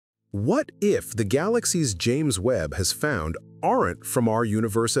What if the galaxies James Webb has found aren't from our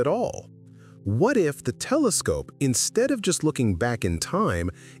universe at all? What if the telescope, instead of just looking back in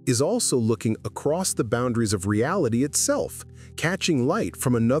time, is also looking across the boundaries of reality itself, catching light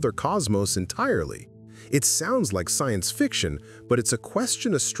from another cosmos entirely? It sounds like science fiction, but it's a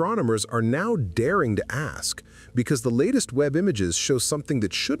question astronomers are now daring to ask, because the latest Webb images show something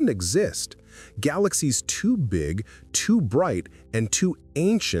that shouldn't exist: galaxies too big, too bright, and too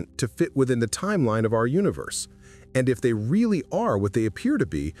ancient to fit within the timeline of our universe. And if they really are what they appear to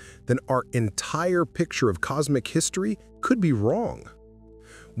be, then our entire picture of cosmic history could be wrong.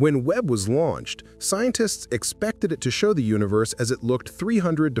 When Webb was launched, scientists expected it to show the universe as it looked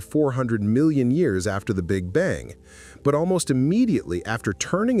 300 to 400 million years after the Big Bang. But almost immediately after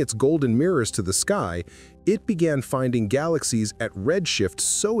turning its golden mirrors to the sky, it began finding galaxies at redshift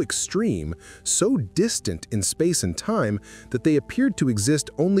so extreme, so distant in space and time, that they appeared to exist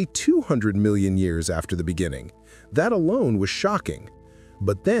only 200 million years after the beginning. That alone was shocking.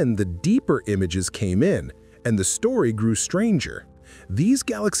 But then the deeper images came in, and the story grew stranger. These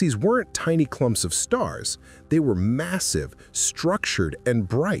galaxies weren't tiny clumps of stars. They were massive, structured, and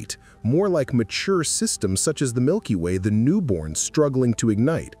bright, more like mature systems such as the Milky Way, the newborn struggling to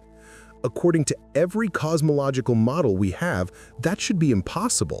ignite. According to every cosmological model we have, that should be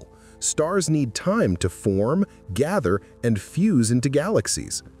impossible. Stars need time to form, gather, and fuse into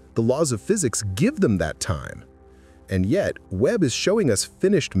galaxies. The laws of physics give them that time. And yet, Webb is showing us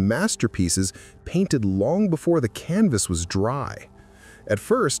finished masterpieces painted long before the canvas was dry. At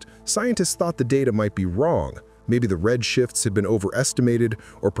first, scientists thought the data might be wrong. Maybe the redshifts had been overestimated,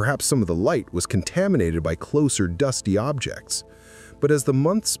 or perhaps some of the light was contaminated by closer dusty objects. But as the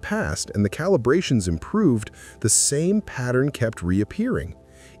months passed and the calibrations improved, the same pattern kept reappearing.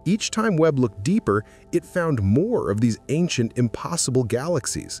 Each time Webb looked deeper, it found more of these ancient, impossible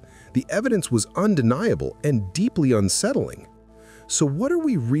galaxies. The evidence was undeniable and deeply unsettling. So what are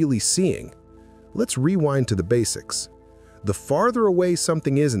we really seeing? Let's rewind to the basics. The farther away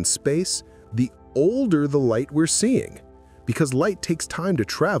something is in space, the older the light we're seeing. Because light takes time to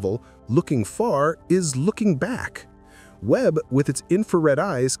travel, looking far is looking back. Webb, with its infrared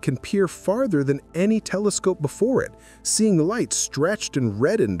eyes, can peer farther than any telescope before it, seeing light stretched and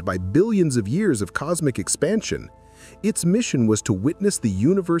reddened by billions of years of cosmic expansion. Its mission was to witness the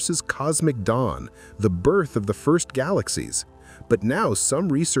universe's cosmic dawn, the birth of the first galaxies. But now some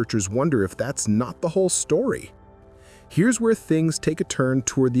researchers wonder if that's not the whole story. Here's where things take a turn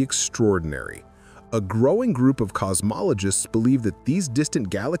toward the extraordinary. A growing group of cosmologists believe that these distant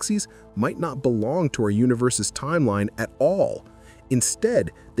galaxies might not belong to our universe's timeline at all.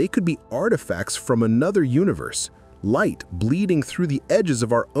 Instead, they could be artifacts from another universe, light bleeding through the edges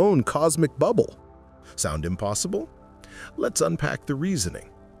of our own cosmic bubble. Sound impossible? Let's unpack the reasoning.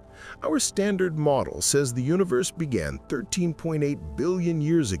 Our standard model says the universe began 13.8 billion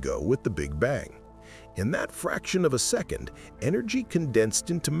years ago with the Big Bang. In that fraction of a second, energy condensed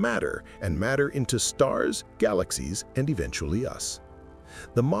into matter, and matter into stars, galaxies, and eventually us.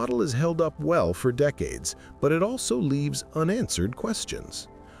 The model has held up well for decades, but it also leaves unanswered questions.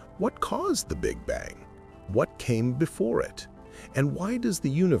 What caused the Big Bang? What came before it? And why does the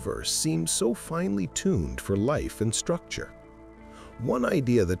universe seem so finely tuned for life and structure? One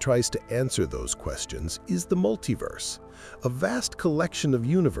idea that tries to answer those questions is the multiverse, a vast collection of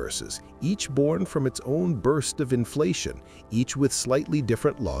universes, each born from its own burst of inflation, each with slightly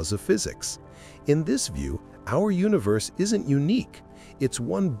different laws of physics. In this view, our universe isn't unique. It's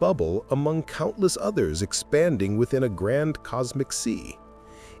one bubble among countless others expanding within a grand cosmic sea.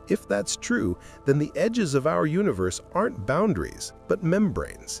 If that's true, then the edges of our universe aren't boundaries, but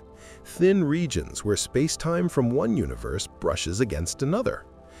membranes. Thin regions where space-time from one universe brushes against another.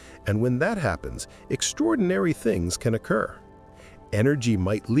 And when that happens, extraordinary things can occur. Energy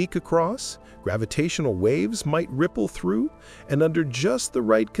might leak across, gravitational waves might ripple through, and under just the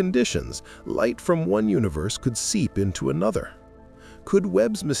right conditions, light from one universe could seep into another. Could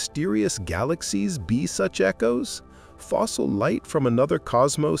Webb's mysterious galaxies be such echoes? Fossil light from another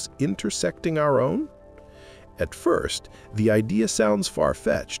cosmos intersecting our own? At first, the idea sounds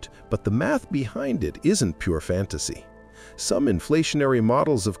far-fetched, but the math behind it isn't pure fantasy. Some inflationary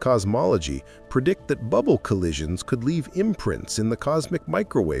models of cosmology predict that bubble collisions could leave imprints in the cosmic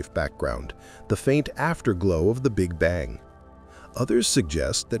microwave background, the faint afterglow of the Big Bang. Others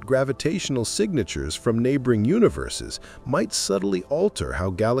suggest that gravitational signatures from neighboring universes might subtly alter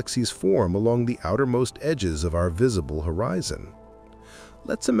how galaxies form along the outermost edges of our visible horizon.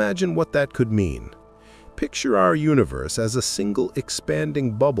 Let's imagine what that could mean. Picture our universe as a single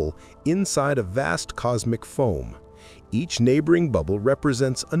expanding bubble inside a vast cosmic foam. Each neighboring bubble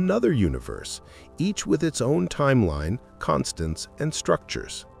represents another universe, each with its own timeline, constants, and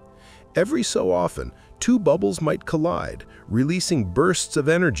structures. Every so often, two bubbles might collide, releasing bursts of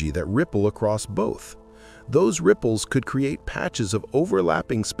energy that ripple across both. Those ripples could create patches of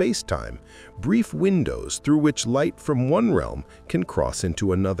overlapping space-time, brief windows through which light from one realm can cross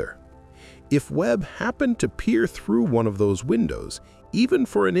into another. If Webb happened to peer through one of those windows, even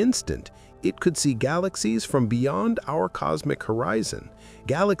for an instant, it could see galaxies from beyond our cosmic horizon,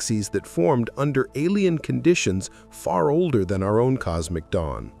 galaxies that formed under alien conditions far older than our own cosmic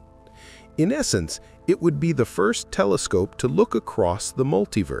dawn. In essence, it would be the first telescope to look across the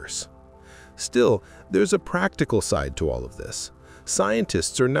multiverse. Still, there's a practical side to all of this.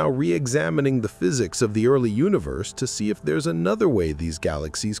 Scientists are now re-examining the physics of the early universe to see if there's another way these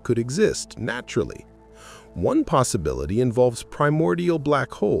galaxies could exist naturally. One possibility involves primordial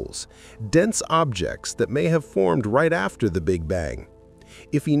black holes, dense objects that may have formed right after the Big Bang.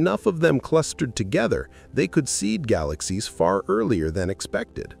 If enough of them clustered together, they could seed galaxies far earlier than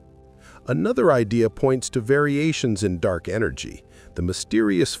expected. Another idea points to variations in dark energy, the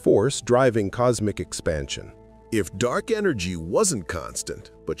mysterious force driving cosmic expansion. If dark energy wasn't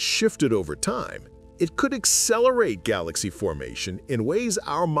constant, but shifted over time, it could accelerate galaxy formation in ways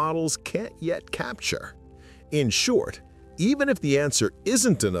our models can't yet capture. In short, even if the answer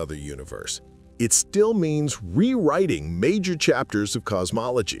isn't another universe, it still means rewriting major chapters of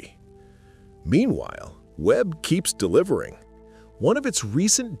cosmology. Meanwhile, Webb keeps delivering. One of its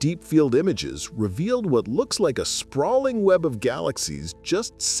recent deep-field images revealed what looks like a sprawling web of galaxies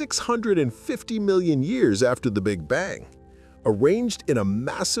just 650 million years after the Big Bang, arranged in a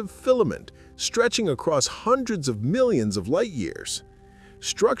massive filament stretching across hundreds of millions of light years.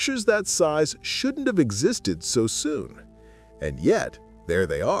 Structures that size shouldn't have existed so soon. And yet, there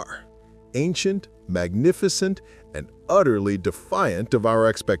they are, ancient, magnificent, and utterly defiant of our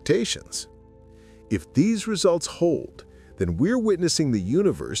expectations. If these results hold, then we're witnessing the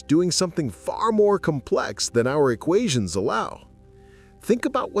universe doing something far more complex than our equations allow. Think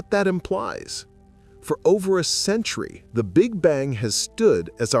about what that implies. For over a century, the Big Bang has stood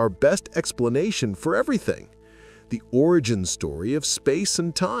as our best explanation for everything, the origin story of space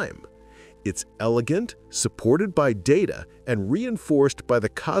and time. It's elegant, supported by data, and reinforced by the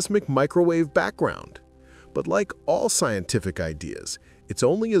cosmic microwave background. But like all scientific ideas, it's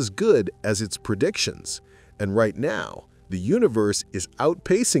only as good as its predictions. And right now, the universe is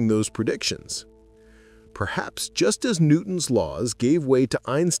outpacing those predictions. Perhaps just as Newton's laws gave way to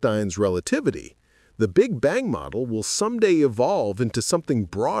Einstein's relativity, the Big Bang model will someday evolve into something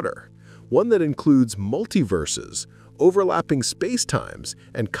broader, one that includes multiverses, overlapping spacetimes,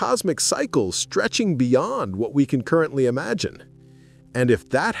 and cosmic cycles stretching beyond what we can currently imagine. And if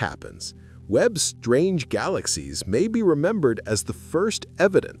that happens, Webb's strange galaxies may be remembered as the first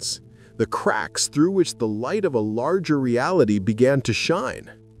evidence, the cracks through which the light of a larger reality began to shine.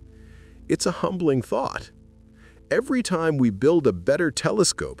 It's a humbling thought. Every time we build a better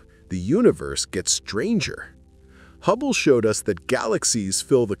telescope, the universe gets stranger. Hubble showed us that galaxies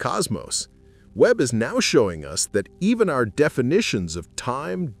fill the cosmos. Webb is now showing us that even our definitions of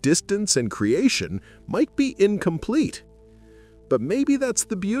time, distance, and creation might be incomplete. But maybe that's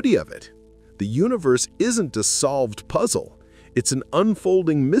the beauty of it. The universe isn't a solved puzzle. It's an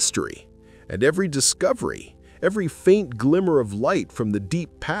unfolding mystery. And every discovery, every faint glimmer of light from the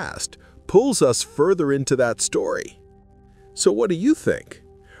deep past pulls us further into that story. So what do you think?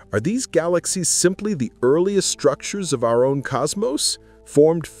 Are these galaxies simply the earliest structures of our own cosmos,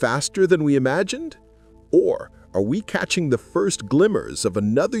 formed faster than we imagined? Or are we catching the first glimmers of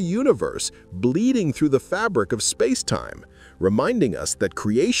another universe bleeding through the fabric of space-time, reminding us that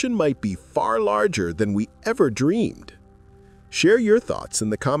creation might be far larger than we ever dreamed? Share your thoughts in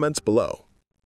the comments below.